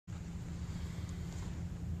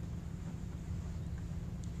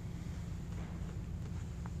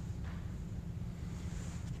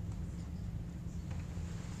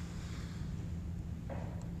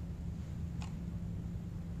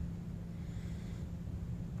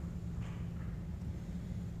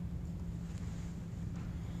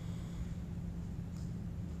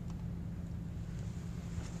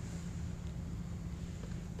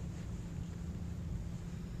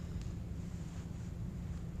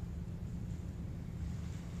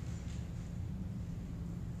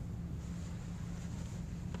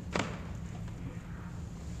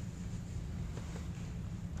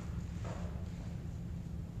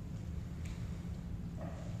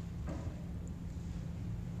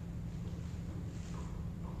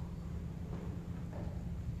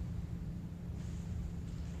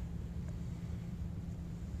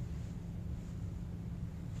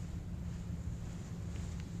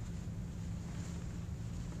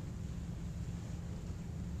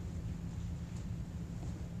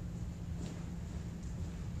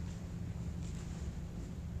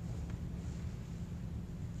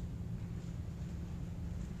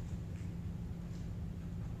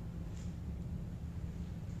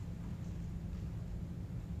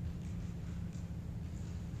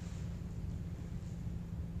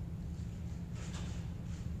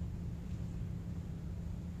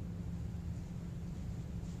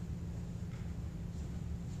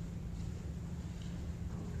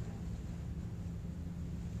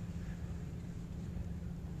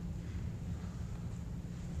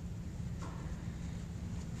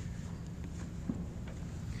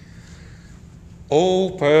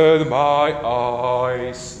Open my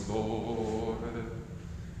eyes, Lord.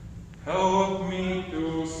 Help me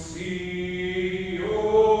to see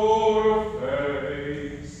your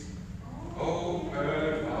face.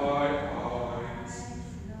 Open my eyes,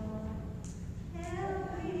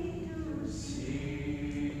 help me to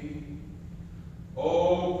see.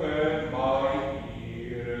 Open my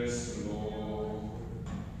ears, Lord.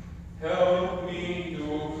 Help me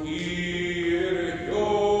to hear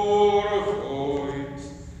your voice.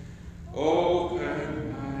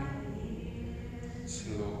 Open my ears,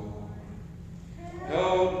 Lord.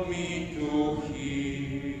 Help me to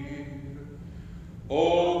hear.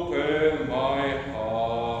 Open my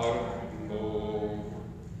heart, Lord.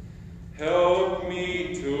 Help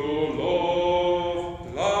me to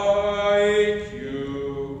love like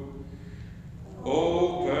you.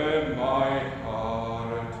 Open my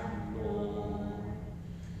heart, Lord.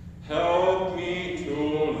 Help me to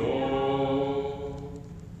love.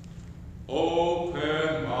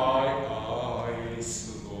 Open my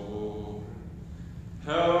eyes, Lord.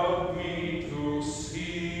 Help me to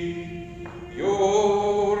see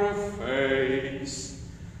your face.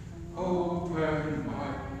 Open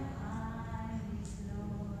my eyes,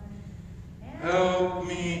 Lord. Help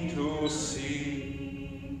me to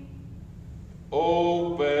see.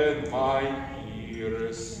 Open my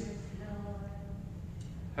ears.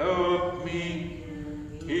 Help me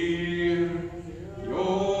hear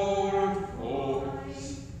your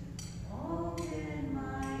voice. Open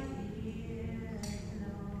my ears,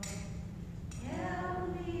 Lord.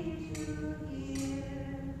 Help me to hear.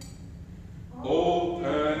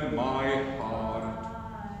 Open my heart,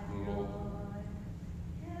 Lord.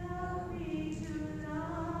 Help me to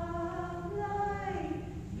love like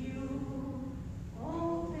you.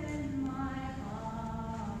 Open my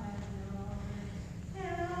heart, Lord.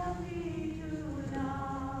 Help me to love.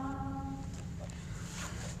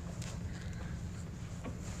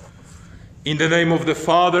 In the name of the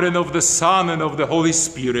Father, and of the Son, and of the Holy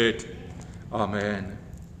Spirit. Amen.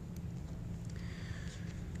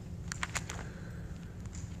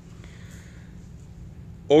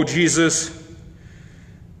 O Jesus,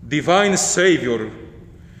 divine Savior,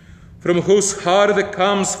 from whose heart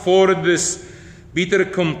comes forth this bitter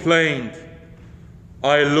complaint,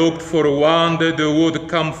 I looked for one that would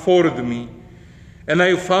comfort me, and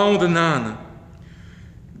I found none.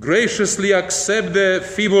 Graciously accept the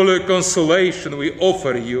feeble consolation we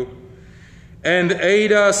offer you, and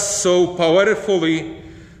aid us so powerfully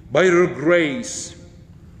by your grace,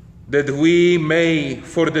 that we may,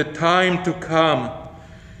 for the time to come,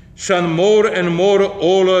 shun more and more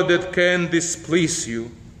all that can displease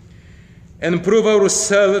you, and prove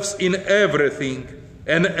ourselves in everything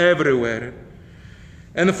and everywhere,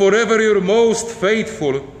 and forever your most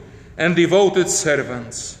faithful and devoted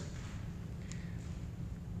servants.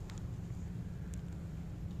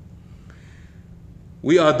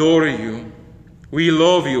 We adore you, we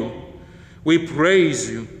love you, we praise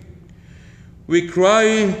you. We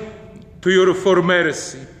cry to you for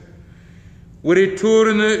mercy. We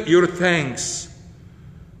return your thanks.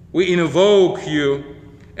 We invoke you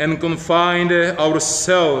and confide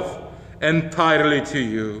ourselves entirely to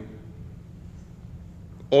you.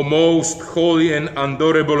 O most holy and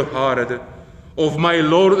adorable heart of my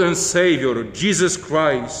Lord and Savior, Jesus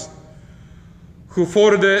Christ, who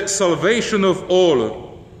for the salvation of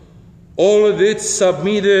all did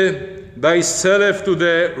submit thyself to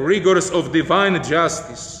the rigors of divine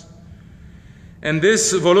justice, and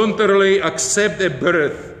this voluntarily accept a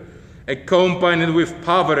birth accompanied with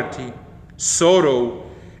poverty, sorrow,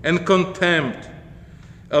 and contempt,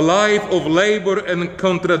 a life of labor and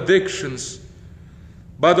contradictions,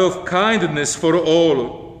 but of kindness for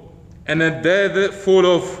all, and a death full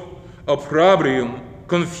of opprobrium,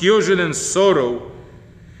 confusion, and sorrow,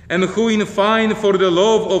 and who in fine for the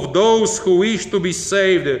love of those who wish to be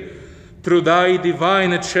saved through thy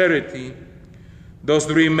divine charity, dost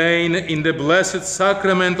remain in the blessed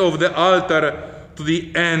sacrament of the altar to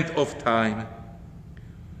the end of time.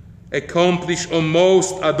 Accomplish, O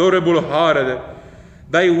most adorable heart,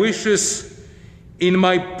 thy wishes in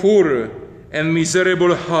my poor and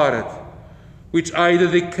miserable heart, which I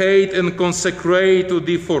dedicate and consecrate to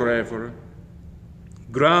thee forever.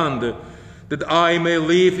 Grant that I may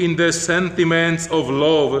live in the sentiments of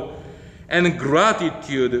love and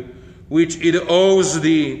gratitude which it owes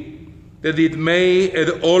thee, that it may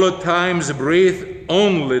at all times breathe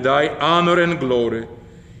only thy honor and glory,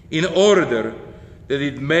 in order that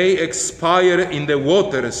it may expire in the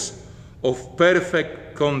waters of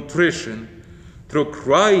perfect contrition, through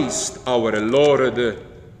Christ our Lord.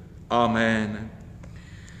 Amen.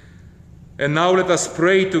 And now let us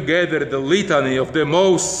pray together the litany of the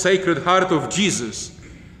most sacred heart of Jesus,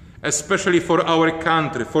 especially for our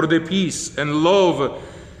country, for the peace and love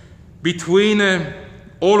between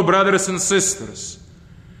all brothers and sisters.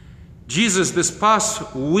 Jesus, this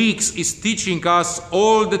past weeks, is teaching us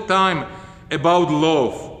all the time about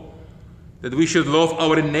love, that we should love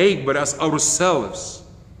our neighbor as ourselves.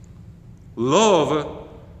 Love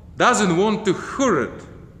doesn't want to hurt.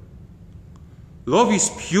 Love is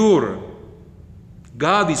pure.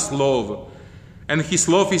 God is love, and His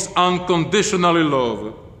love is unconditionally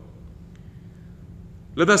love.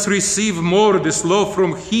 Let us receive more this love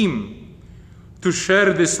from Him, to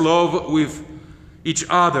share this love with each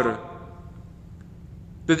other.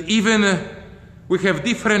 That even we have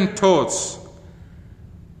different thoughts,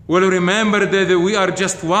 we'll remember that we are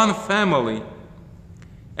just one family,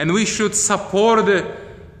 and we should support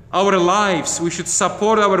our lives, we should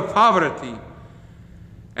support our poverty,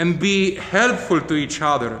 and be helpful to each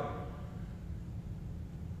other.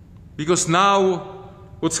 Because now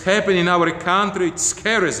what's happening in our country, it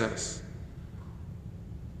scares us.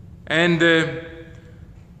 And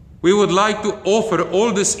we would like to offer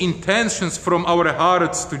all these intentions from our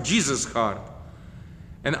hearts to Jesus' heart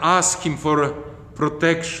and ask Him for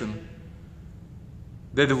protection,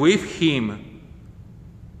 that with Him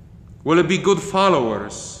we'll be good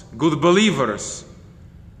followers, good believers,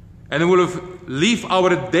 and we'll live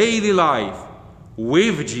our daily life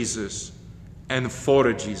with Jesus and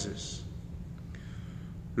for Jesus.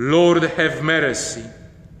 Lord, have mercy.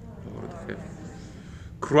 Lord, have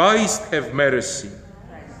Christ, have mercy.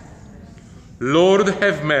 Lord,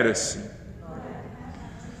 have mercy.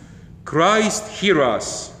 Christ, hear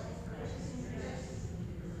us.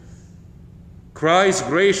 Christ,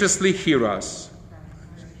 graciously hear us.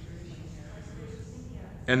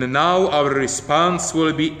 And now our response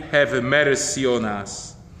will be, have mercy on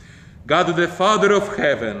us. God the Father of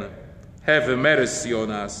heaven, have mercy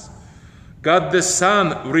on us. God the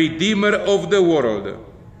Son, Redeemer of the world,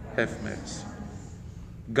 have mercy.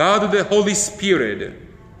 God the Holy Spirit,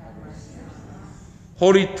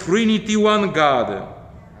 Holy Trinity, one God,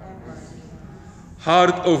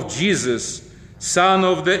 heart of Jesus, Son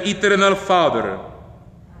of the Eternal Father,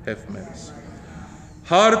 have mercy.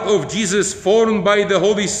 Heart of Jesus, formed by the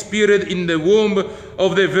Holy Spirit in the womb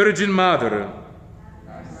of the Virgin Mother.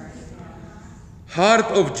 Heart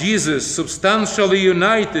of Jesus, substantially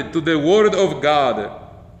united to the Word of God.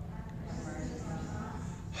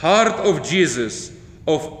 Heart of Jesus,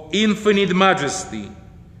 of infinite majesty,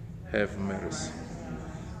 have mercy.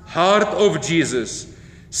 Heart of Jesus,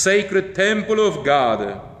 sacred temple of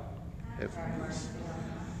God, have mercy.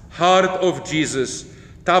 Heart of Jesus,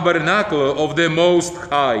 tabernacle of the Most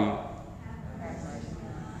High.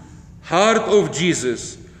 Heart of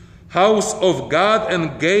Jesus, house of God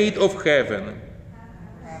and gate of heaven.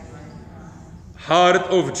 Heart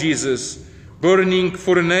of Jesus, burning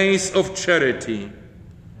furnace of charity.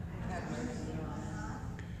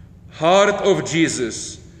 Heart of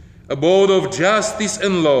Jesus, abode of justice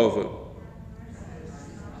and love.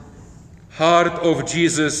 Heart of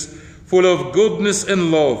Jesus, full of goodness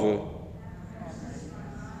and love.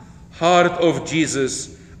 Heart of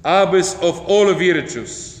Jesus, abyss of all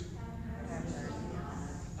virtues.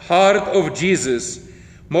 Heart of Jesus,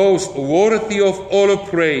 most worthy of all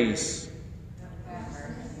praise.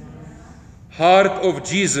 Heart of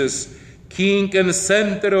Jesus, King and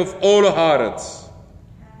center of all hearts.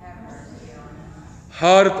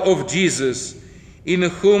 Heart of Jesus, in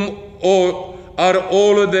whom are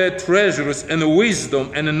all the treasures and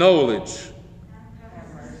wisdom and knowledge.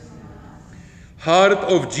 Heart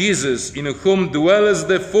of Jesus, in whom dwells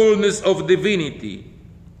the fullness of divinity.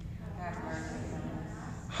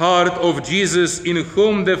 Heart of Jesus, in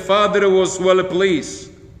whom the Father was well pleased.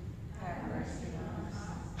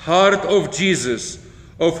 Heart of Jesus,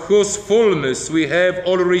 of whose fullness we have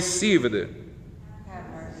all received.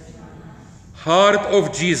 Heart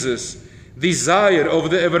of Jesus, desire of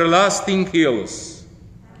the everlasting hills.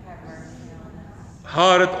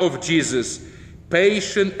 Heart of Jesus,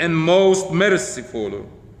 patient and most merciful.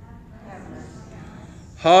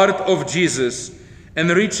 Heart of Jesus,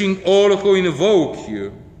 enriching all who invoke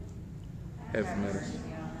you. Have mercy.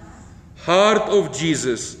 Heart of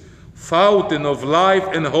Jesus, fountain of life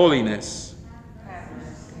and holiness.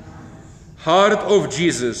 Heart of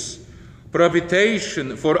Jesus,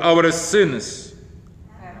 propitiation for our sins.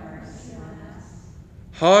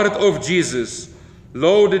 Heart of Jesus,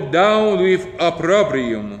 loaded down with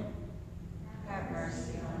opprobrium.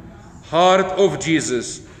 Heart of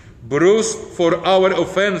Jesus, bruised for our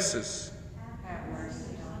offenses.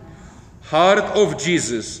 Heart of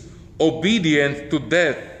Jesus, obedient to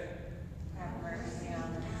death.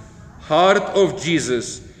 Heart of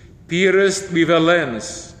Jesus, pierced with a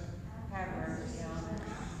lance.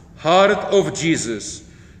 Heart of Jesus,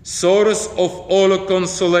 source of all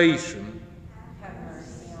consolation.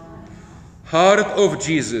 Heart of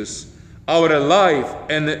Jesus, our life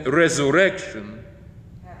and resurrection.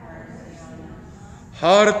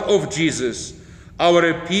 Heart of Jesus,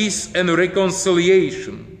 our peace and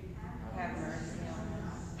reconciliation.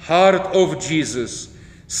 Heart of Jesus,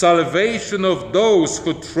 salvation of those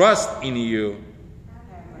who trust in you.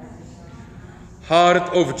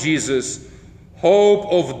 Heart of Jesus, hope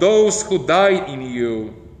of those who died in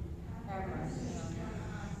you.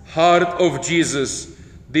 Heart of Jesus,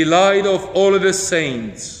 delight of all the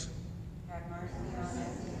saints.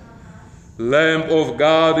 Lamb of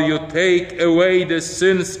God, you take away the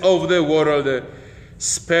sins of the world.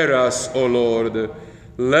 Spare us, O Lord.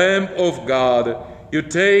 Lamb of God, you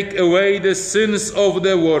take away the sins of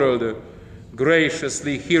the world.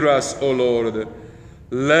 Graciously hear us, O Lord.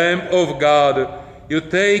 Lamb of God, you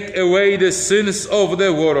take away the sins of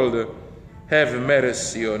the world. Have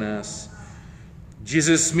mercy on us.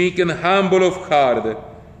 Jesus, meek and humble of heart,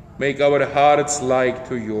 make our hearts like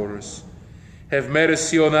to yours. Have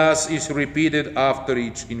mercy on us is repeated after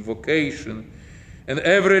each invocation. And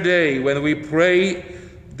every day when we pray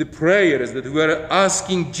the prayers that we are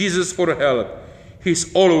asking Jesus for help,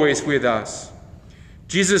 He's always with us.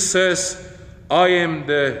 Jesus says, I am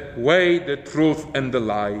the way, the truth, and the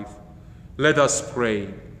life. Let us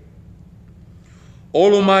pray.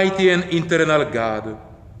 Almighty and eternal God,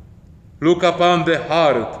 look upon the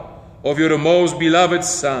heart of your most beloved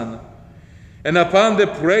Son, and upon the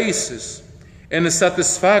praises and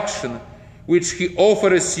satisfaction which he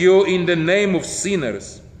offers you in the name of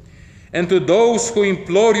sinners, and to those who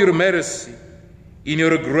implore your mercy. In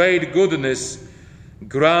your great goodness,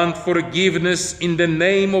 grant forgiveness in the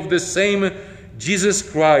name of the same Jesus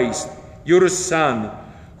Christ, your Son,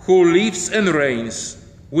 who lives and reigns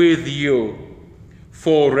with you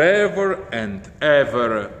forever and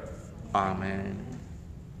ever. Amen.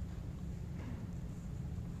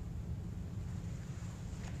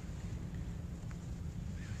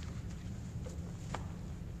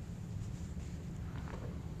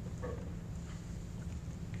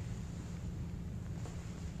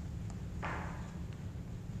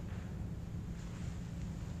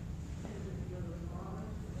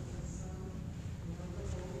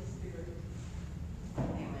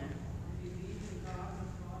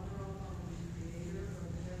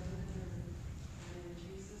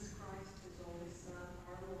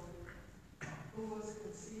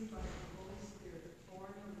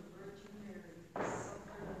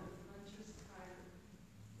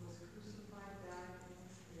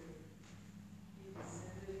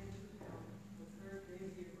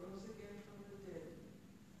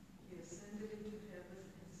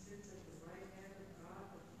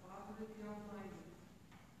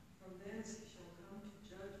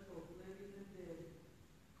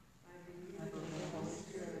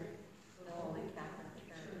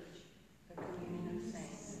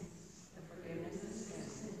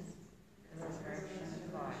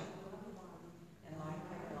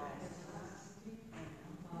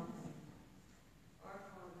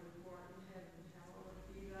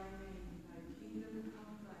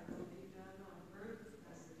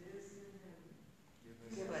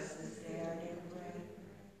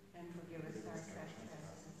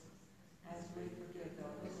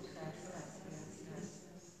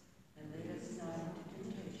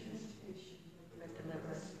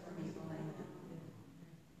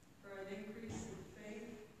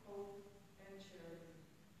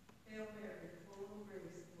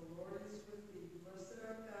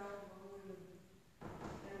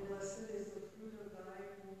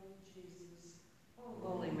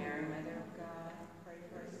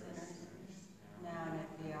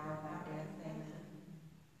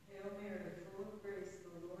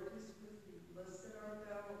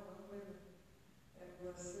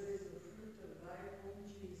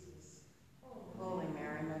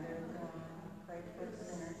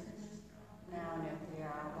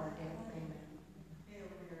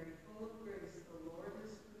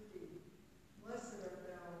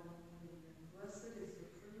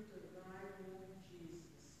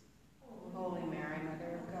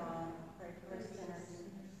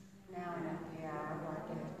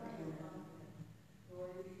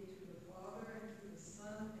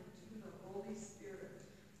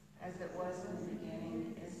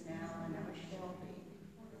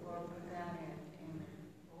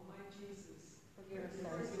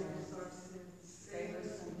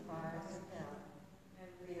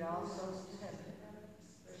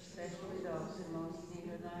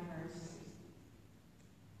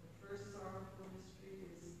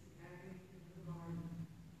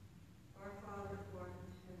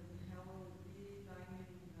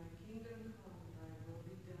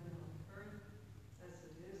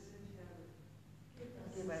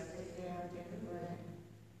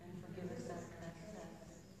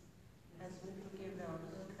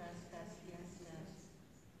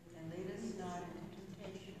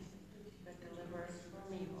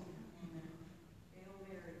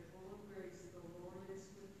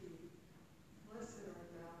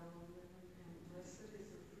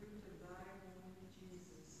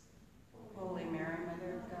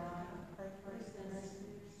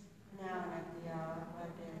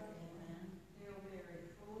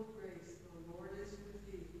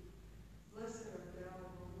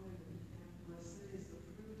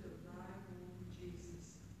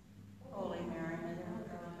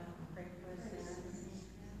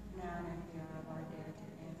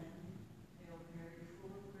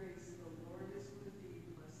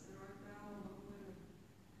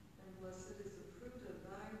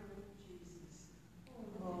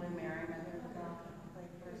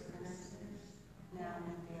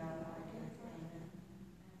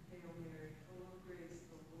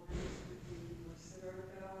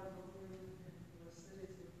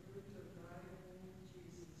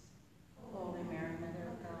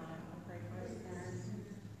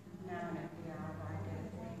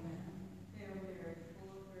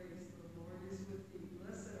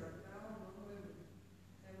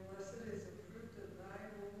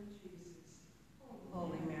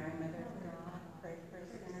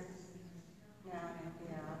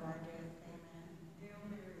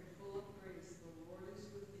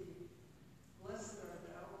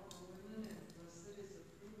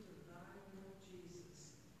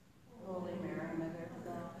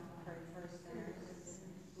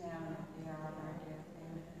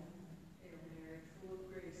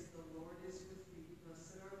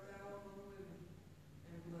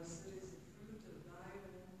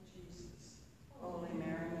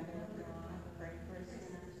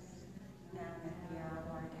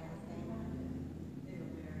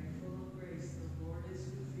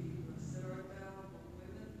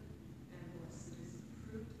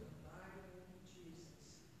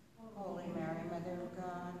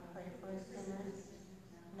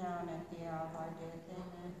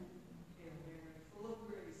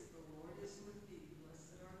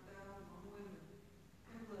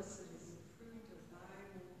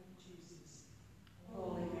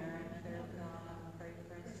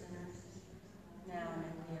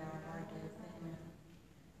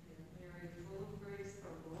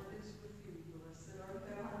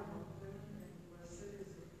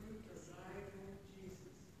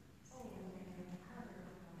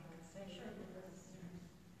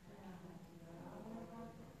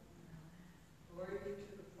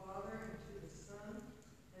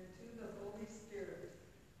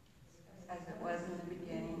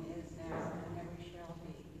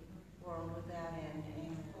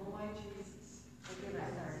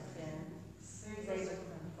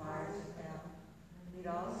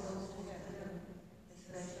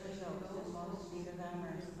 thy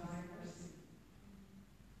mercy.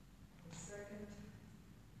 The second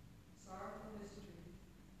sorrowful mystery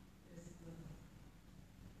is the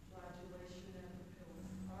flagellation and the pillar.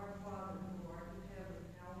 Our Father, who art in heaven,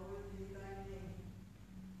 hallowed be thy name.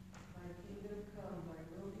 Thy kingdom come, thy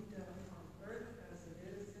will be done on earth as it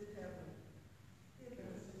is in heaven.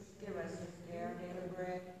 Give us this day our daily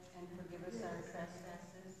bread, and forgive us our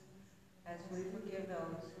trespasses, as we forgive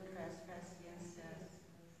those who trespass against us.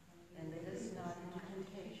 And lead us not into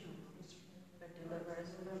temptation, but deliver us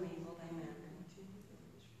from evil. Amen.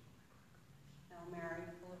 Hail Mary,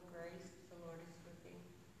 full of grace, the Lord is with thee.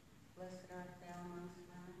 Blessed art thou amongst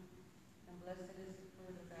women, and blessed is the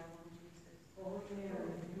fruit of thy womb, Jesus. Holy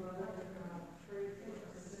Mary, Mother of God, pray for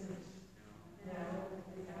us sinners, now and at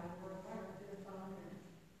the hour of our death. Amen.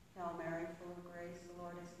 Hail Mary, full of grace, the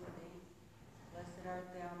Lord is with thee. Blessed art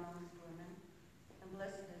thou amongst women, and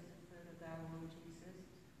blessed is the fruit of thy womb, Jesus.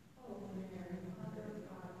 Holy Mary, Mother of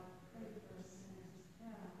God, pray for us sinners,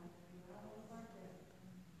 now and at the hour of our death.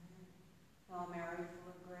 Amen. Hail Mary,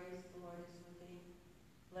 full of grace, the Lord is with thee.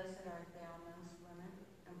 Blessed art thou amongst women,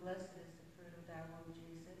 and blessed is the fruit of thy womb,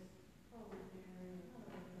 Jesus. Holy Mary,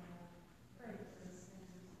 Mother of God, pray for us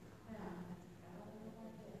sinners, now and at the hour of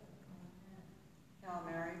our death. Amen. Hail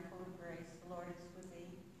Mary, full of grace, the Lord is with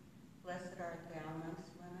thee. Blessed art thou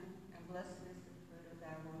amongst women, and blessed is the fruit of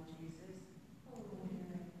thy womb, Jesus. Holy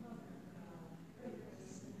Mary, Mother of God, pray for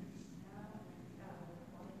us sinners, now and at the hour of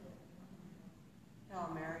our death. Amen. Hail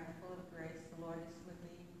Mary, full of grace, the Lord is with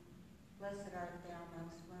thee. Blessed art thou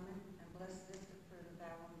amongst women, and blessed is the fruit of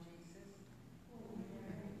thy womb, Jesus. Holy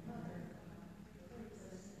Mary, Mother of God, pray for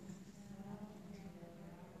us sinners, now and at the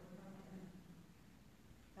hour of our death.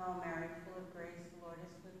 Hail Mary, full of grace, the Lord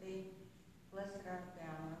is with thee. Blessed art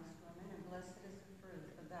thou amongst women, and blessed is the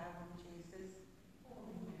fruit of thy womb, Jesus.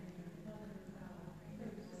 Holy Mary, Mother of God,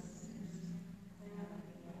 pray for us sinners, now and at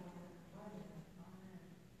the hour of our death. Amen.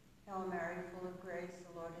 Hail Mary, full of grace,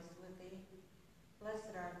 the Lord is with thee.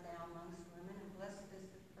 Blessed art thou amongst women, and blessed is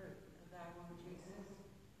the fruit of thy womb, Jesus.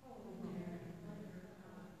 Holy Mary, Mother of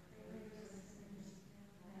God, pray for us sinners,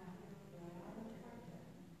 now and at the hour of our death.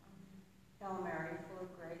 Amen. Hail Mary, full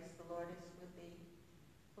of grace, the Lord is with thee.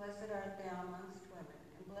 Blessed art thou amongst women,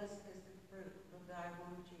 and blessed is the fruit of thy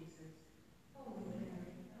womb, Jesus. Holy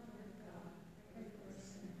Mary, Mother of God, pray for us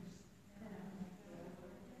sinners, now and at the hour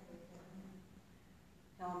of our death. Amen.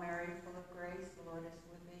 Hail Mary, full of grace, the Lord is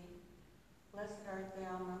with thee. Blessed art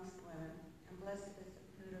thou amongst women, and blessed is the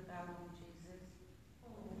fruit of thy womb, Jesus.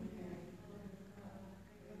 Holy Mary, Mother of God,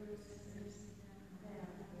 pray for us sinners, now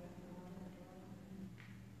and at the hour of our death. Amen.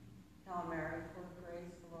 Hail Mary, full of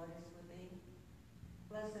grace, the Lord is with thee.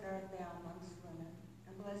 Blessed art thou amongst women,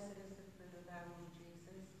 and blessed is the fruit of thy womb,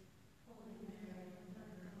 Jesus. Holy Mary,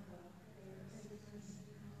 Mother of God, pray for us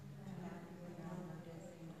sinners, now And and at at the the hour hour of of our our death,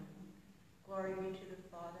 death. amen. Glory be to the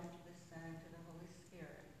Father, and to the Son, and to the Holy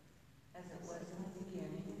Spirit, as it was in the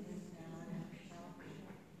beginning, is now, and ever shall be,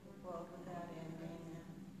 world without end.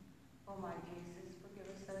 Amen. O my Jesus,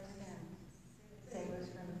 forgive us our sins, save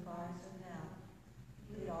us from the fires of hell,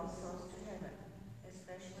 lead all souls to heaven,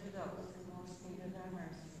 especially those in most need of thy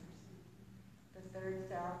mercy. The third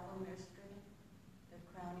sorrowful mystery, the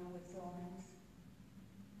crowning with thorns.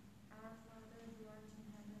 Our Father who art in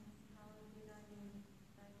heaven, hallowed be thy name.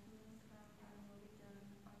 Thy kingdom come, thy will be done,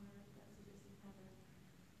 on earth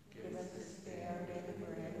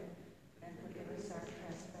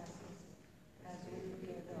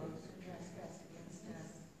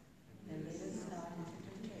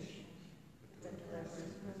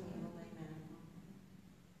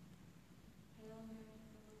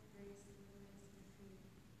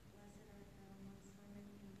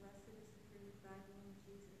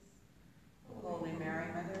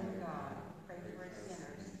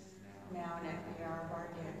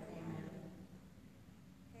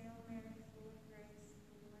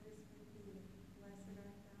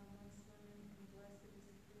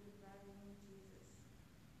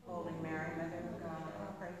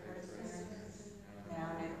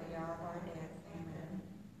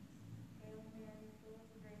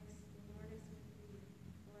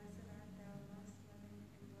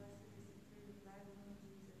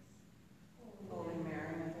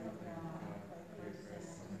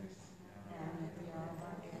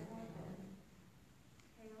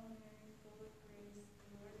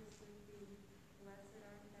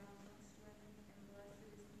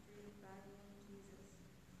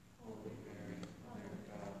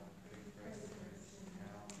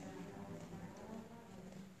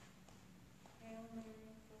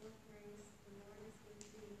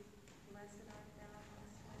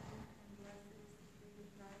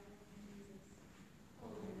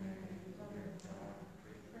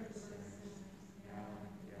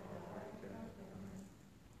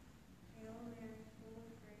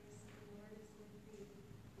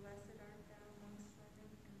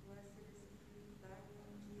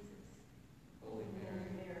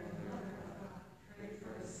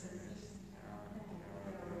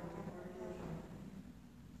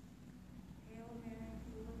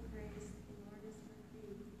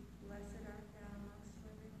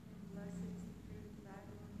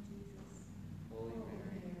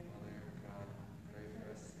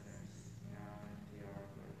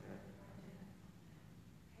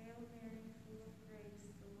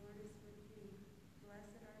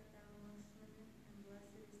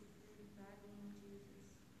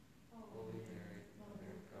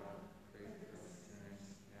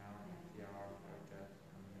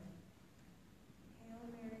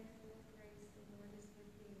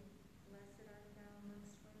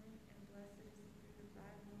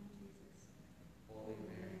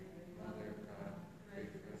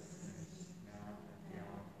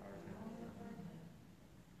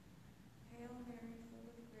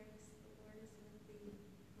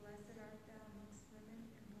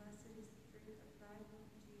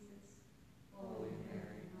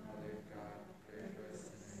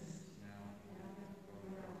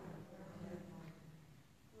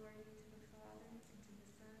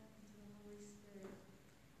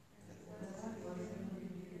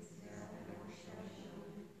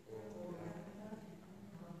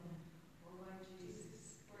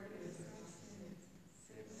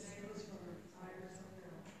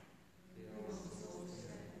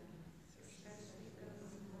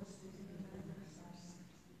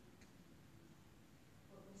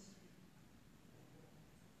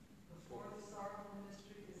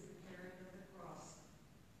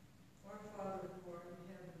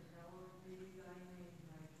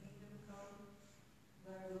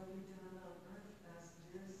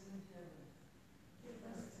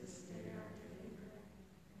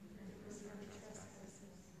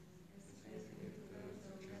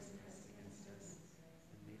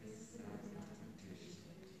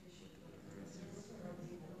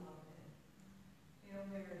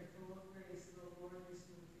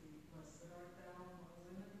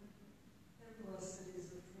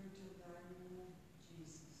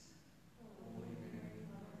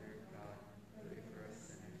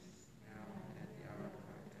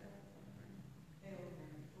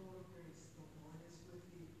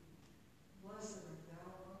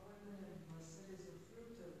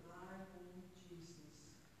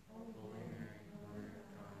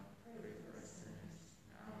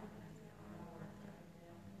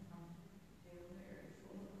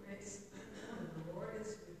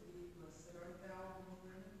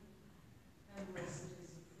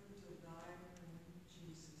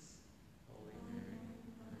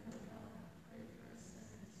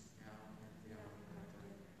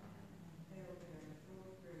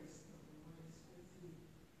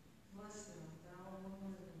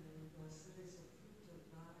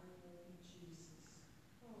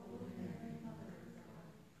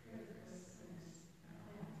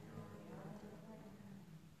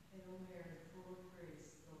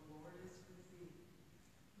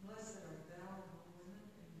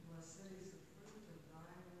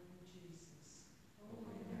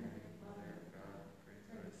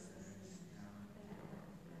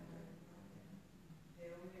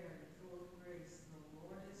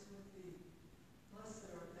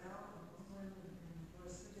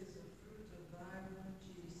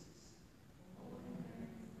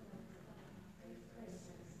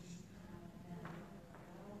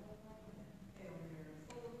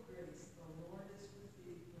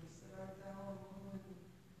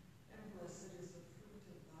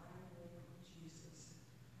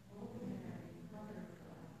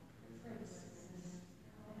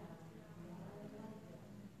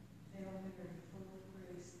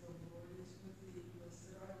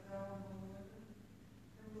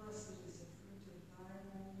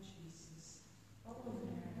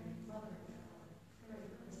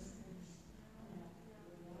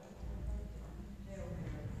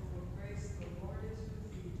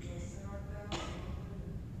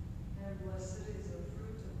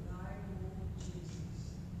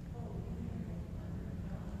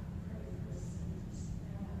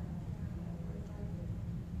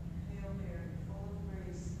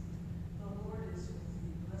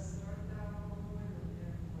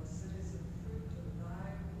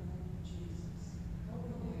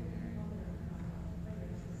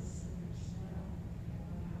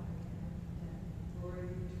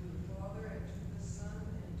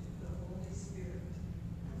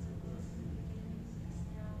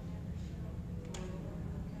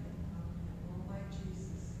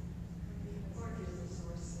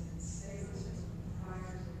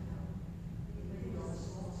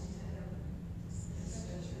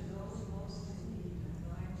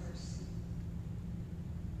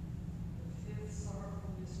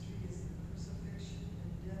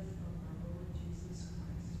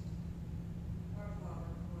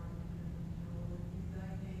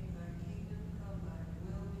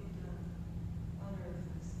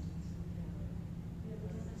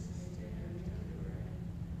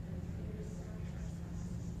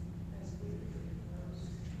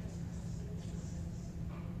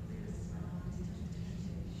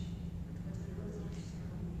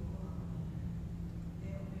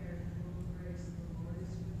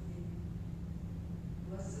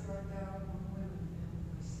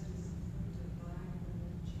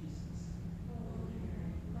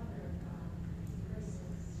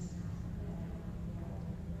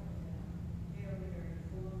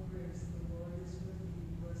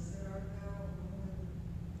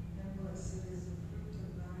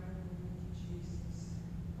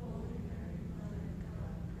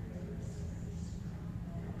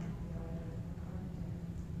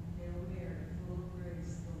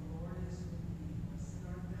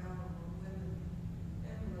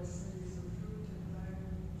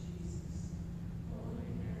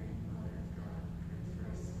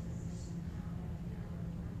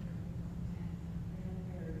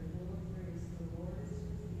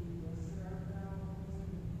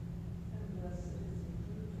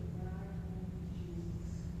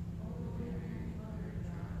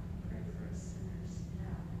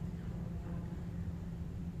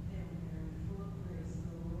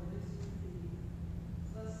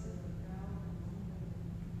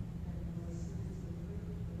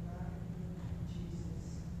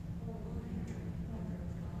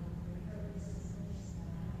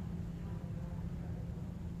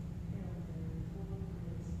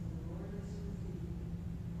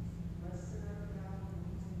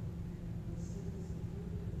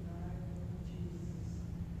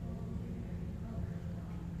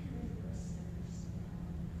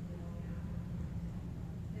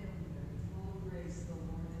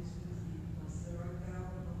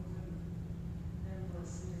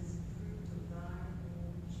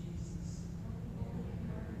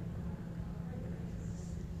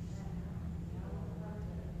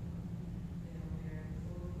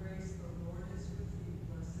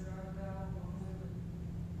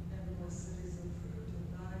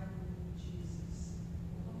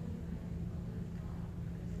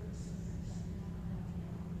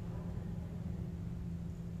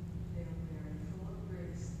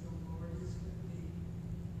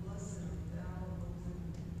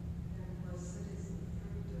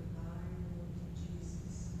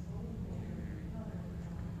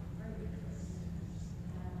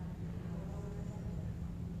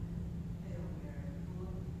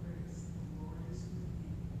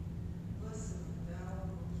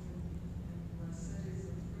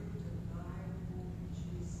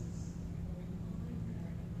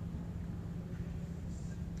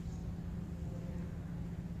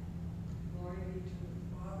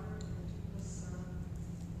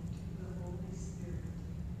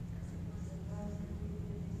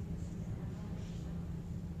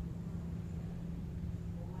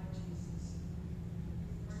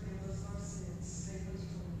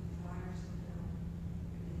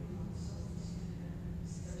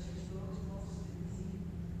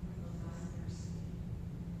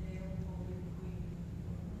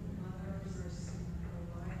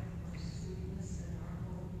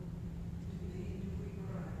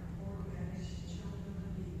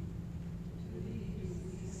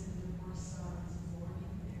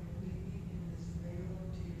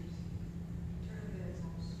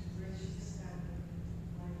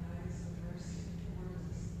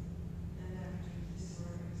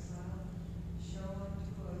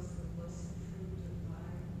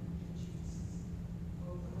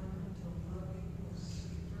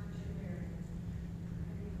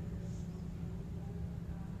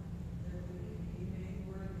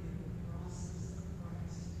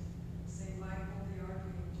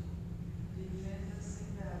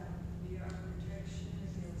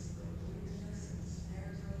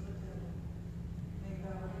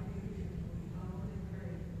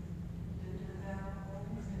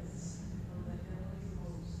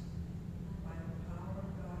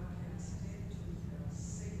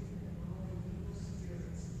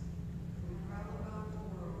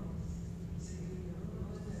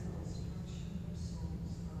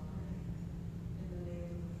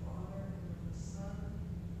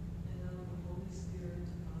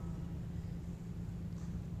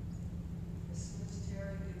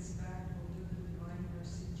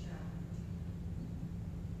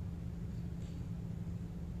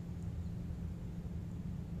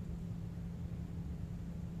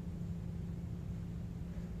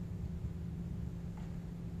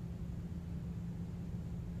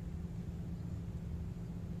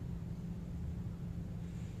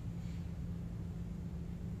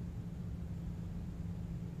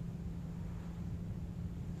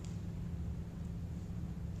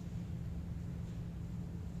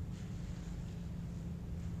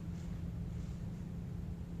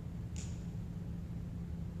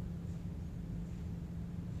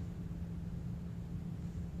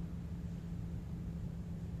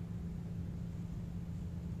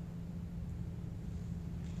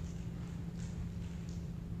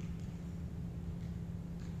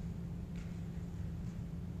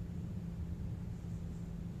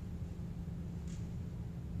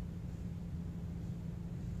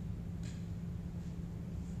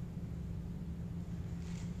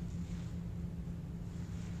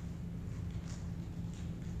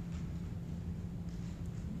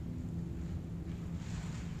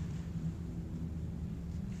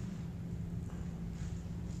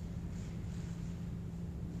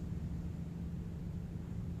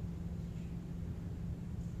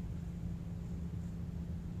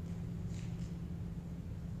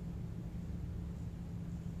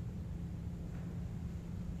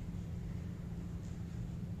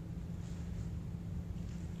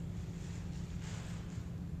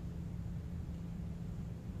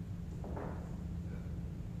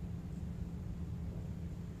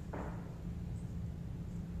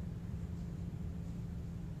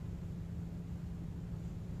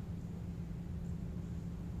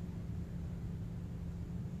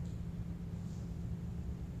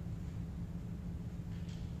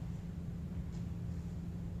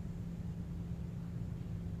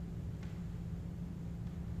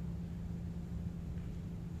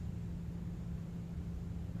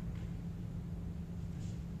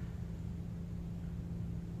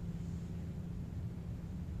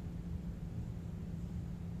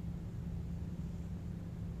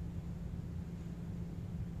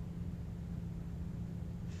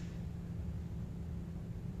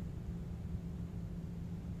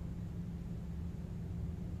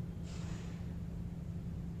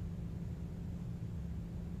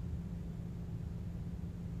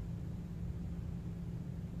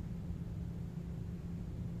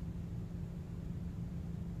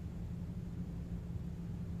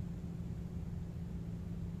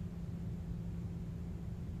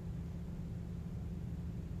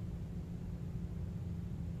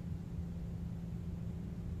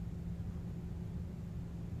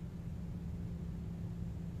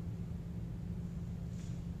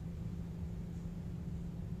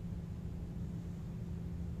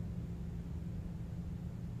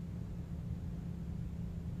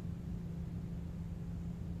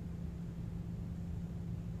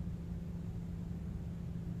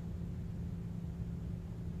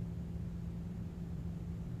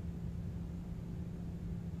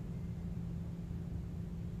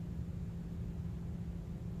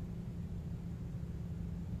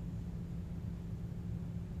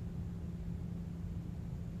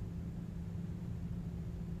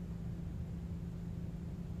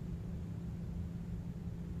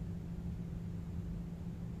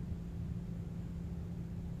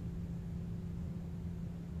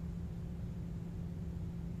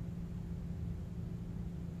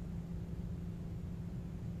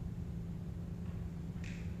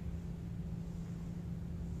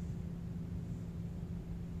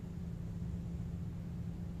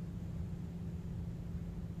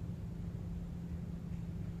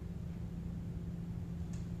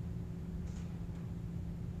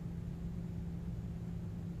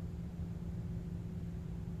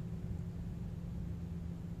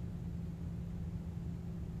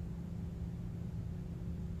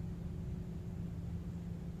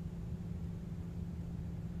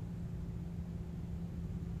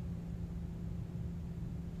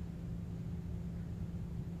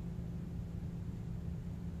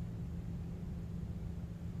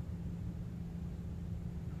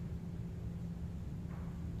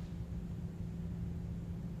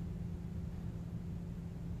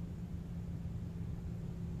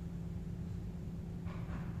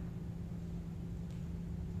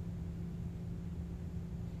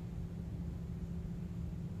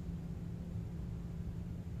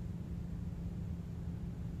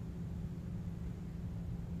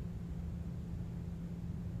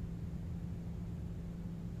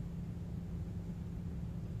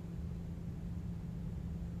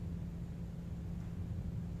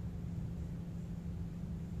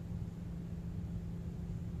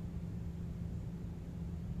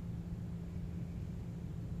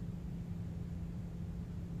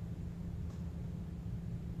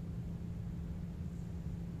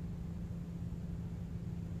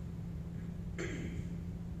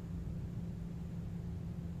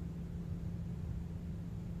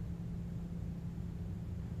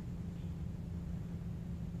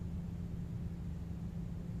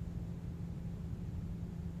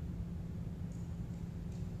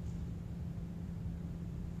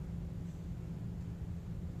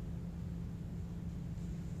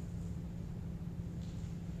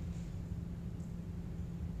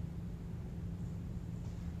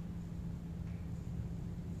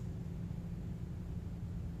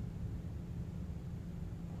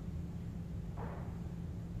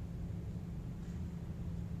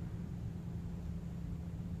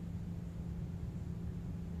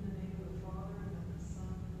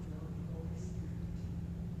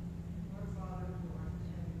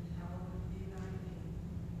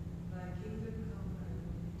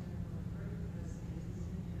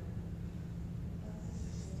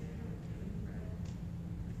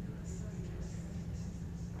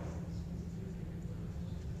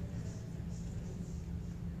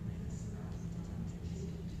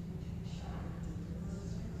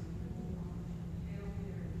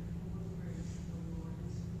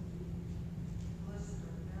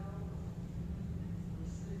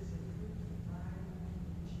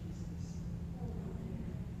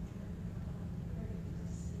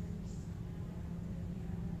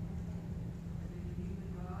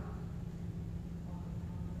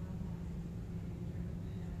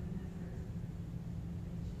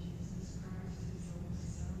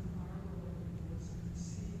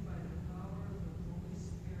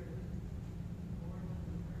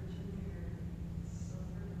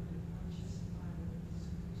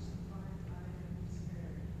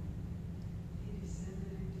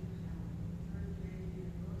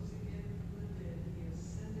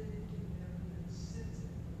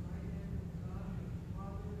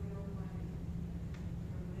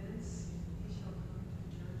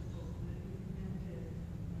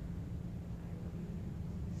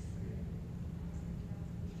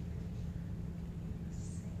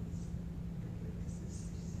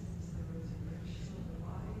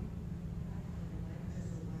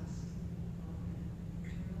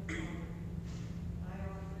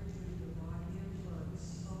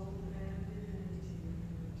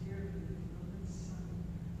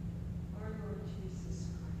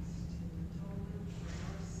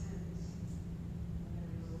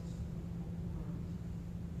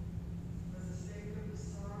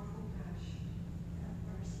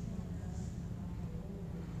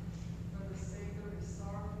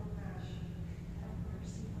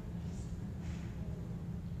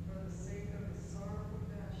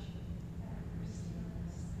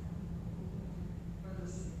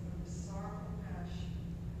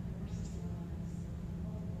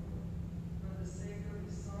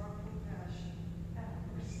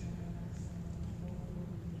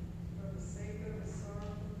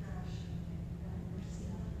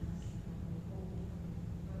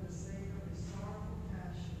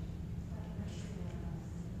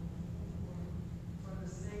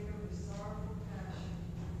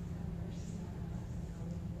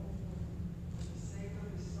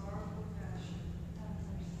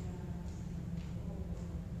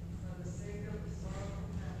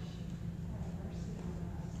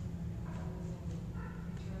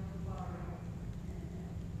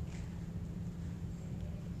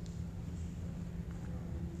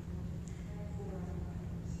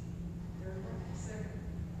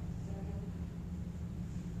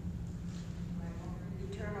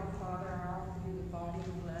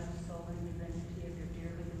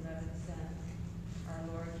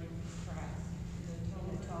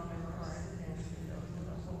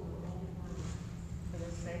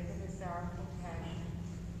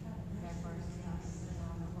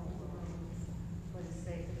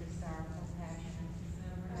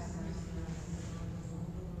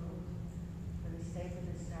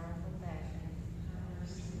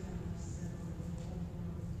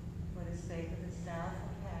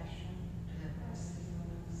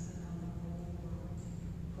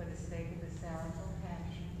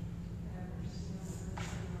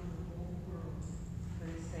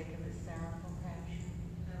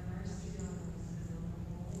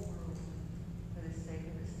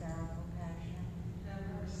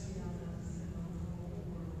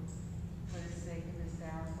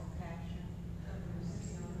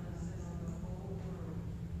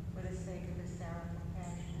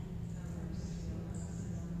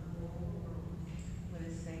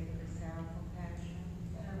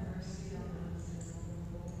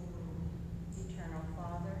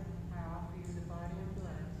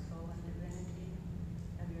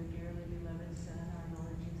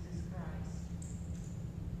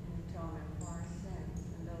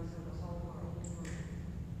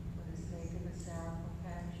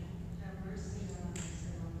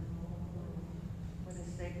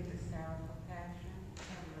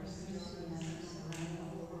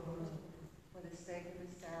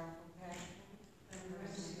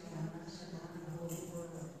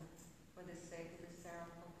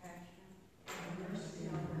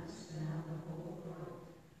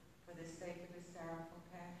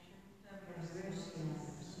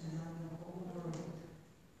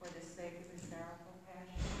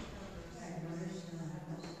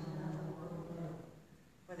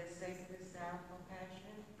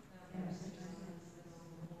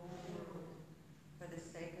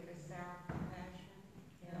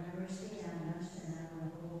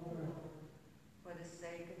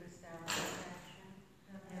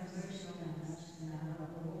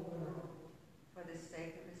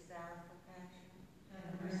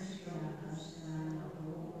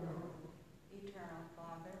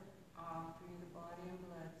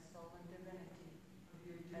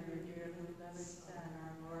of your dearly beloved Son,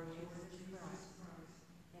 our Lord Jesus Christ,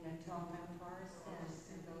 in atonement for our sins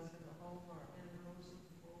and those of the whole world.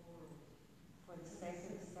 For the sake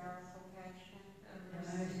of his sorrowful passion, have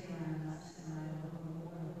mercy on us and on the whole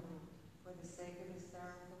world. For the sake of his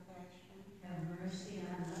sorrowful passion, have mercy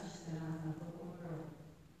on us and on the whole world.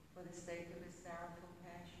 For the sake of his sorrowful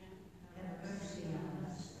passion, have mercy on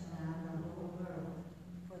us and on the whole world.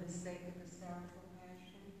 For the sake of his sorrowful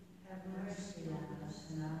passion, have mercy on us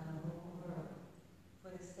and on the whole world. For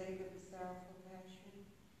the sake of his sorrowful passion,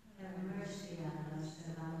 have mercy on us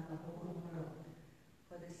and on the whole world.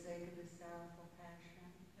 For the sake of his sorrowful passion,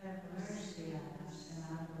 have mercy on us and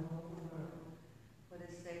on the whole world. For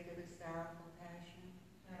the sake of his sorrowful passion,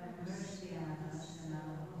 have mercy on us and on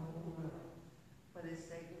the whole world. For the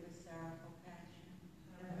sake of his sorrowful passion,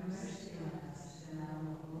 have mercy on us and on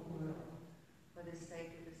the whole world. For the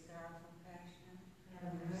sake of his sorrowful passion,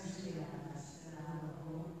 have mercy on us and on the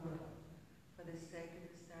whole world. For the sake of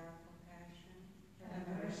his sorrowful passion, have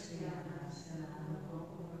mercy on us and on the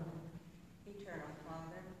whole world. Eternal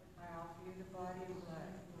Father, I offer you the body and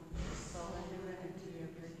blood, the soul and divinity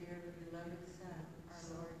of your dearly beloved Son, our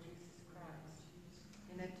Lord Jesus Christ,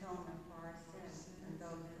 in atonement for our sins and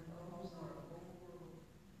those of the whole world.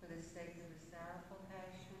 For the sake of his sorrowful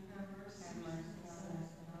passion, have mercy on us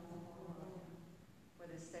and on the whole world. For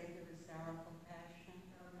the sake of his sorrowful passion,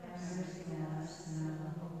 have mercy on us and on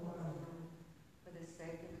the whole world. For the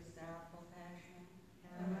sake of his sorrowful passion,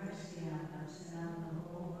 have mercy on us and on the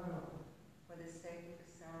whole world. For the sake of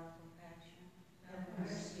his sorrowful passion, have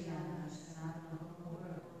mercy on us and on the whole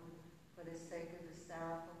world. For the sake of his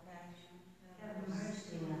sorrowful passion, have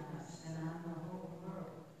mercy on us and on the whole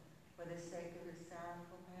world. For the sake of his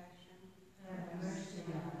sorrowful passion, have mercy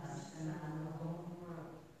on us and on the whole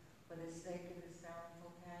world. For the sake of his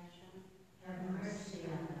sorrowful passion, have mercy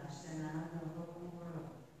on us and on the whole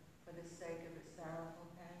world. For the sake of his sorrowful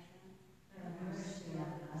passion, have mercy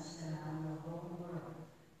on us and on the whole world.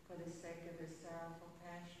 For the sake of his sorrowful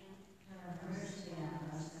passion, have mercy on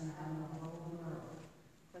us and on the whole world.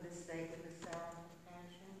 For the sake of his sorrowful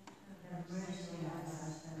passion, have mercy on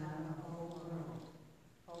us and on the whole world.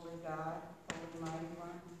 Holy God, Holy Mighty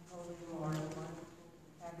One, Holy Immortal One,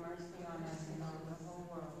 have mercy on us and on the whole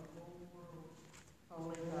world.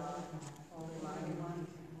 Holy God, Holy Mighty One,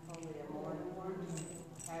 Holy Immortal One,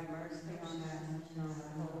 have mercy on us and on the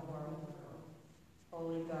whole world.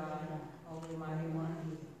 Holy God, Holy Mighty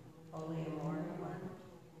One, Holy Immortal One,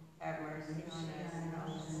 have mercy on us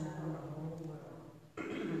and on the whole world.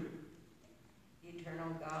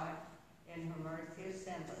 Eternal God, in whom mercy is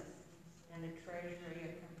endless, and the treasury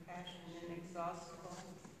of compassion inexhaustible,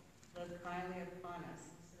 look kindly upon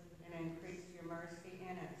us and increase your mercy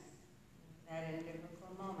in us, that in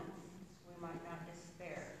difficult moments we might not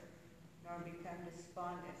despair, nor become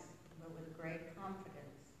despondent, but with great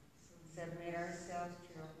confidence submit ourselves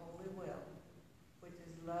to your holy will, which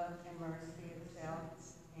is love and mercy itself.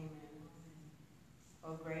 Amen.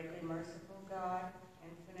 O greatly merciful God,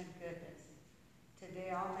 infinite goodness,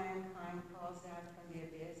 today all mankind calls out from the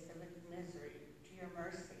abyss of its misery to your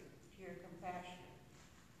mercy, to your compassion.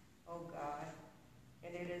 O God,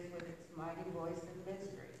 and it is with its mighty voice of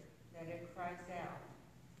misery that it cries out.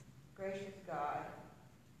 Gracious God,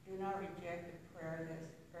 do not reject the prayer of this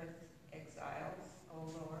earth's exiles, O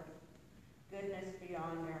Lord. Goodness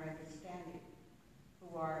beyond their understanding,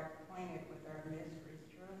 who are acquainted with our miseries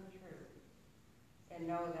through and through, and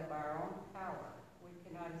know that by our own power we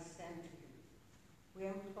cannot ascend to you. We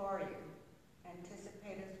implore you,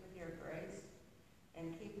 anticipate us with your grace,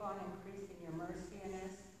 and keep on increasing your mercy in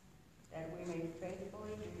us, that we may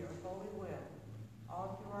faithfully do your holy will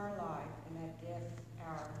all through our life and at death's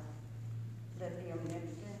hour. Let the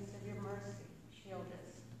omnipotence of your mercy shield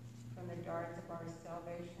us from the darts of our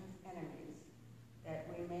salvation's enemies, that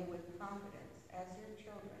we may with confidence, as your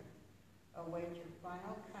children, await your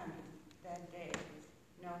final coming, that day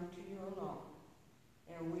known to you alone.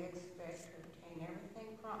 And we expect to obtain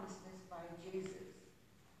everything promised us by Jesus,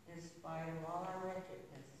 in spite of all our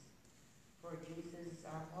wretchedness. For Jesus is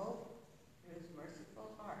our hope, through his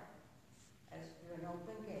merciful heart. As through an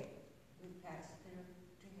open gate, we pass through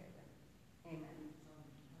to heaven. Amen.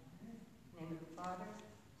 In the name of the Father,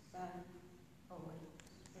 Son, Holy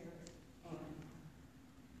Spirit. Amen.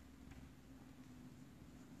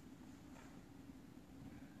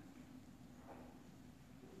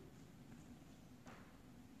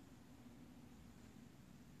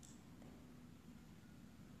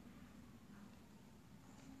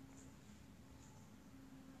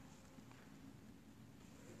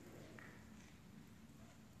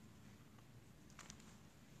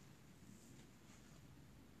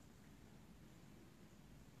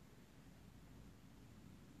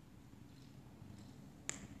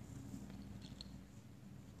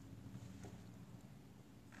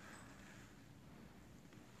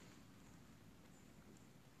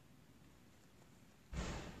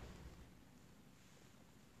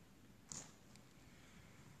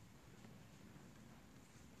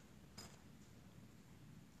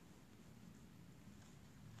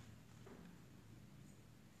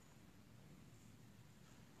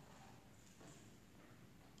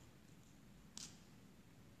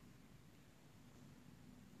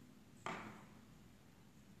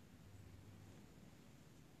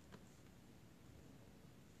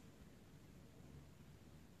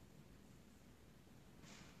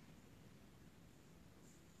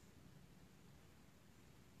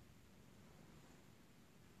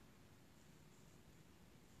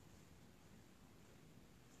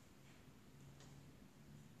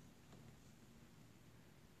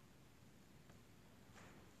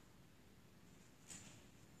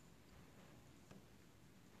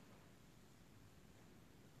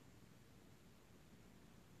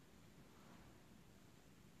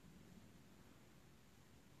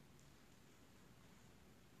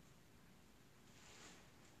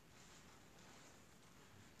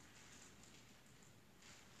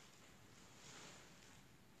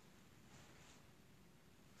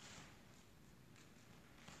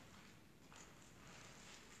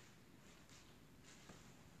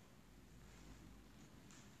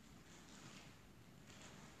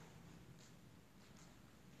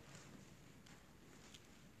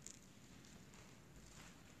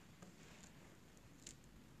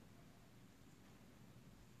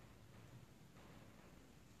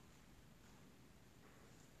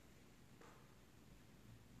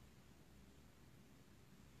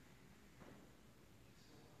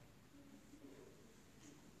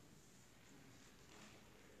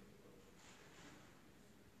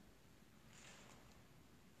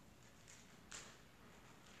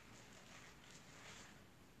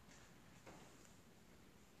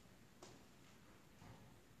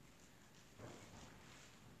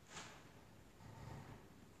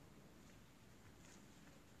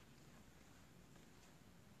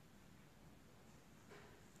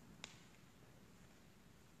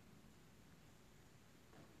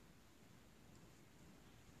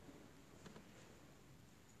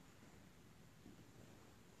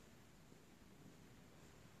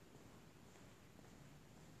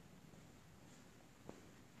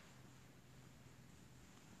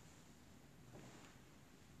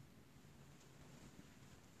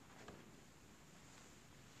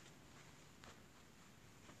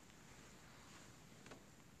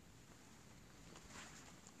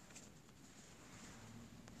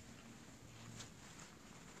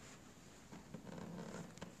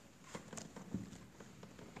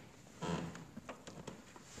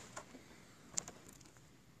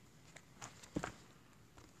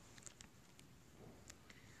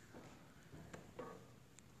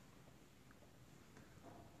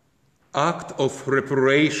 act of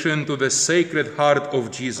reparation to the Sacred Heart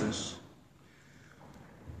of Jesus.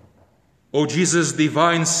 O Jesus,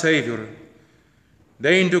 divine Savior,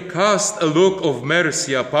 deign to cast a look of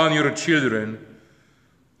mercy upon your children,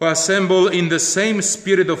 who assemble in the same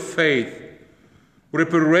spirit of faith,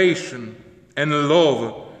 reparation, and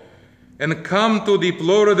love, and come to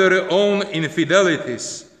deplore their own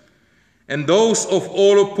infidelities and those of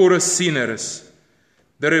all poor sinners,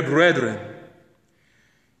 their brethren.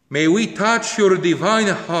 May we touch your divine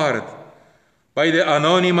heart by the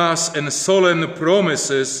anonymous and solemn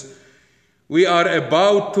promises we are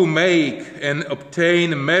about to make and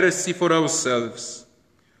obtain mercy for ourselves,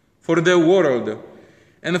 for the world,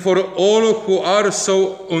 and for all who are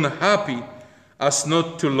so unhappy as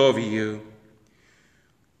not to love you.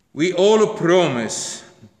 We all promise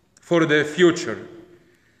for the future.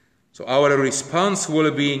 So our response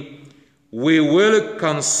will be, we will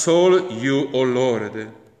console you, O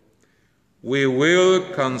Lord. We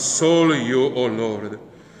will console you, O Lord.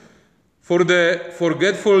 For the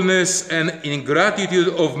forgetfulness and ingratitude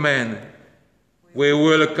of men, we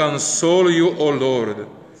will console you, O Lord.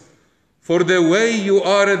 For the way you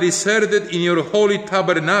are deserted in your holy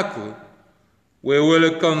tabernacle, we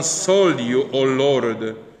will console you, O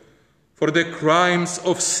Lord. For the crimes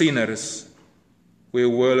of sinners, we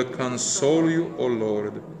will console you, O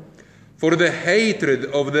Lord. For the hatred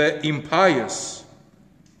of the impious,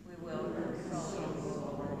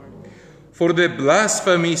 for the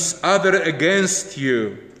blasphemies uttered against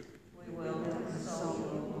you,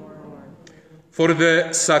 for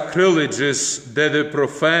the sacrileges that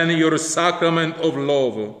profane your sacrament of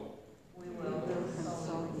love,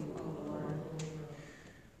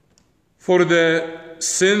 for the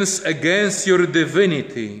sins against your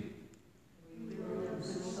divinity,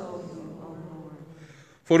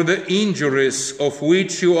 for the injuries of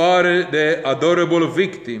which you are the adorable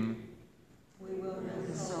victim,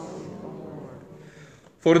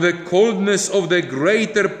 for the coldness of the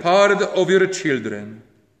greater part of your children,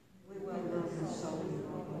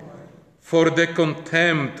 for the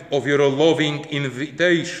contempt of your loving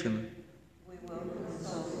invitation,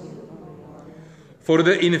 for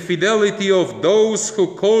the infidelity of those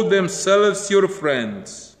who call themselves your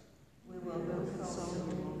friends,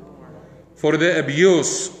 for the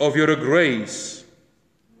abuse of your grace,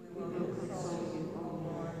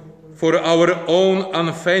 for our own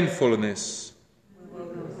unfaithfulness,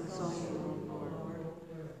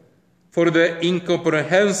 for the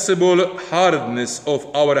incomprehensible hardness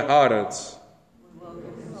of our hearts,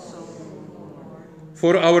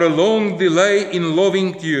 for our long delay in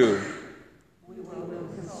loving you,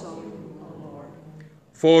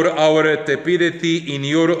 for our tepidity in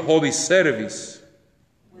your holy service,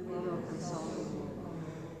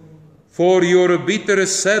 for your bitter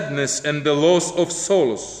sadness and the loss of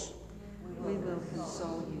souls,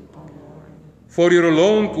 for your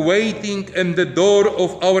long waiting at the door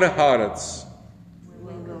of our hearts,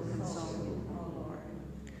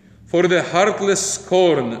 for the heartless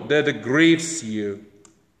scorn that grieves you,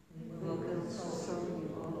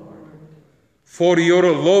 for your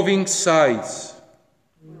loving sighs,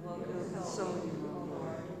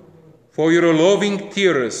 for your loving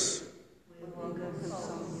tears,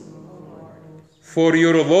 for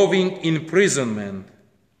your loving imprisonment,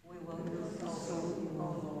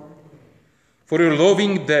 for your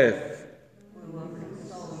loving death.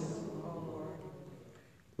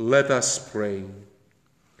 Let us pray.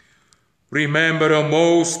 Remember, O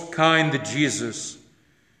most kind Jesus,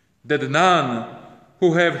 that none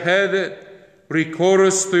who have had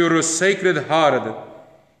recourse to your Sacred Heart,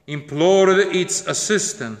 implored its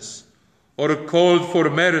assistance, or called for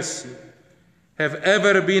mercy, have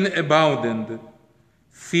ever been abandoned,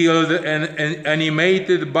 filled and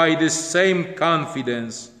animated by the same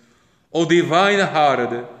confidence. O divine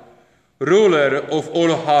heart, ruler of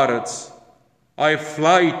all hearts, I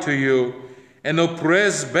fly to you and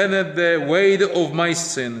oppress beneath the weight of my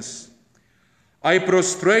sins. I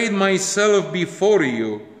prostrate myself before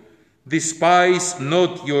you, despise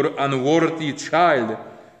not your unworthy child,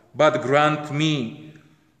 but grant me,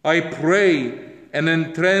 I pray, an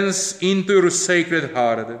entrance into your Sacred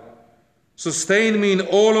Heart. Sustain me in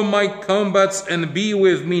all my combats and be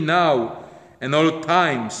with me now and all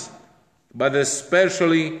times, but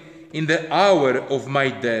especially in the hour of my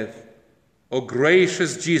death. O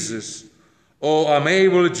gracious Jesus, O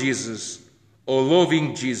amiable Jesus, O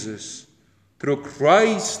loving Jesus, through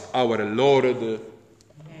Christ our Lord. Amen.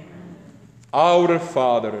 Our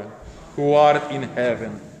Father, who art in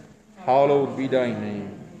heaven, hallowed be thy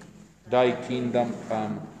name. Thy kingdom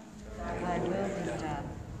come. Thy will be done,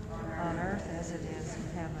 on earth as it is in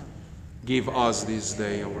heaven. Give us this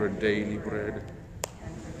day our daily bread,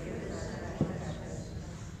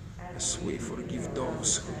 as we forgive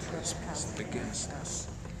those who trespass against us.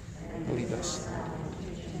 Lead us not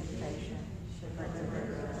into temptation, but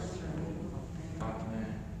deliver us from evil.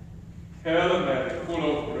 Amen. Hail Mary,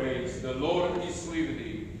 full of grace, the Lord is with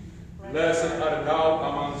thee. Blessed art thou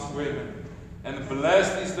amongst women, and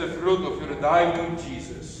blessed is the fruit of your womb,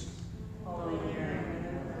 Jesus. Holy Mary,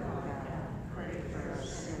 Mother of God, pray for us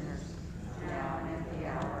sinners, now and at the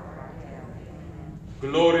hour of our death. Amen.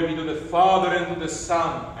 Glory be to the Father, and to the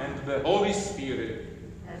Son, and to the Holy Spirit.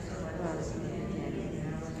 As it was in the beginning,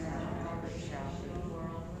 now and ever shall be,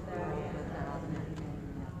 world without end.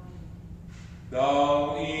 Amen.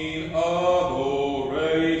 Down in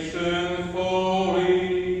adoration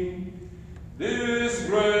falling, this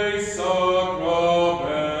great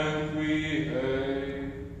sacrament we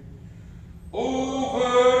hail.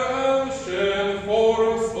 Over ancient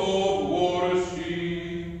forms of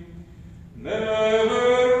worship,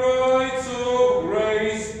 never rites of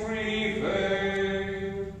grace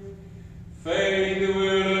prevail. Faith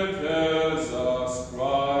will tells us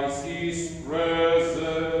Christ is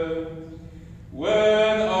present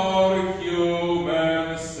when our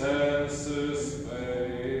human senses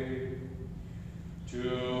fail. To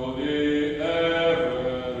the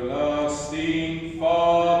everlasting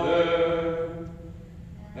Father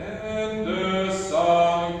and the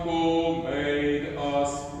Son who made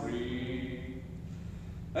us free,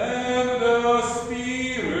 and the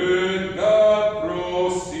Spirit God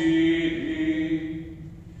proceeding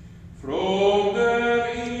from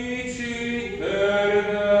them each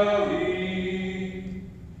eternally,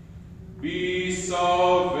 be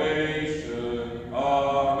salvation,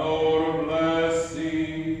 honor,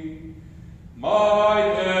 blessing, might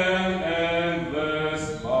and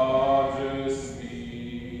endless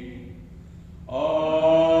majesty. Amen.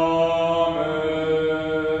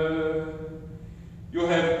 You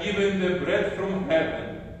have given the bread from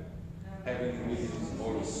heaven, having witnessed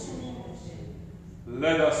all sin.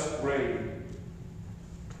 Let us pray.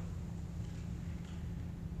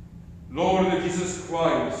 Lord Jesus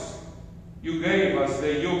Christ, you gave us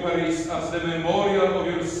the Eucharist as the memorial of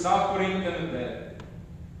your suffering and death.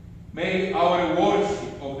 May our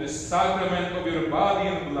worship of the sacrament of your body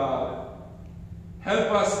and blood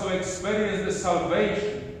help us to experience the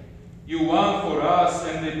salvation you won for us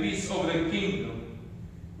and the peace of the kingdom,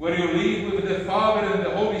 where you live with the Father and the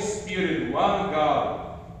Holy Spirit, one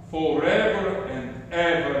God, forever and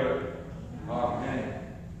ever. Amen.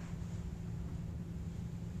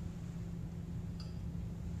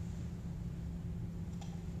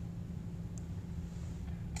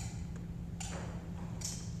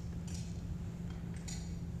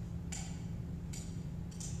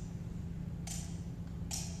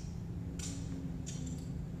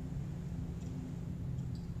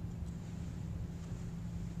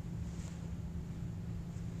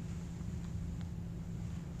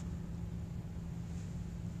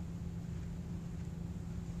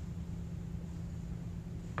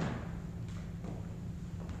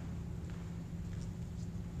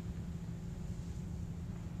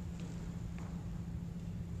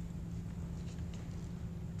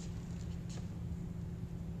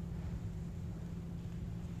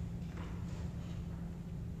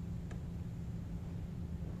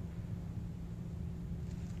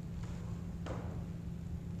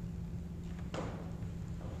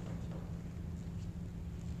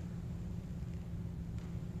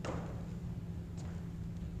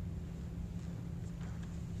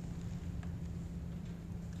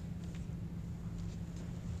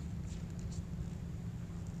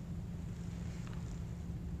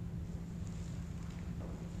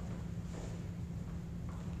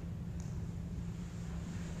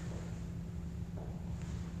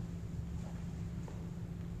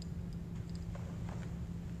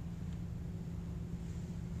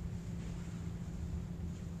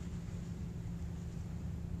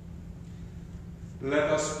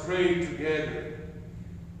 Let us pray together.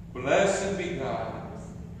 Blessed be God.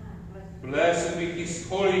 Blessed be his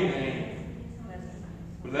holy name.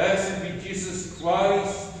 Blessed be Jesus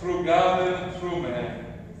Christ, true God and true man.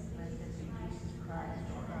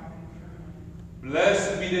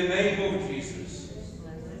 Blessed be the name of Jesus.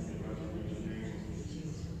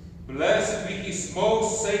 Blessed be his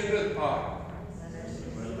most sacred heart.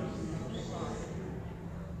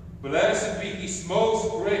 Blessed be his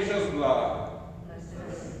most precious blood.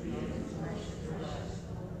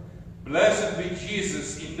 Blessed be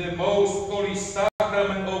Jesus in the most holy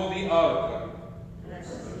sacrament of the altar.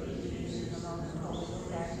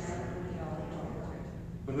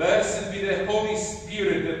 Blessed be the Holy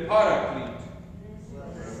Spirit, the Paraclete.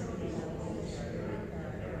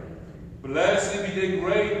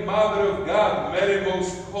 Mother of God, Mary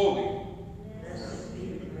most holy.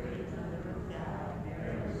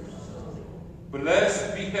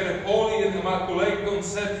 Blessed be her holy and immaculate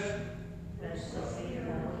conception.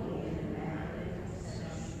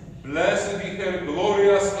 Blessed be her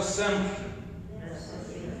glorious assumption.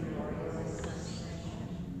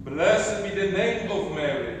 Blessed be the name of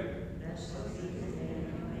Mary,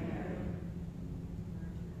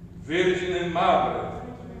 Virgin and Mother.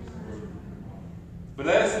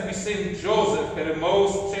 Blessed be Saint Joseph, her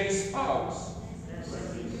most chaste spouse.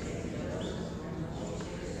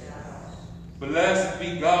 Blessed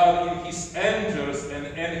be God in his angels and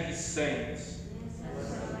in his saints.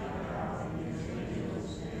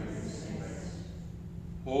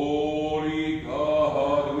 Oh,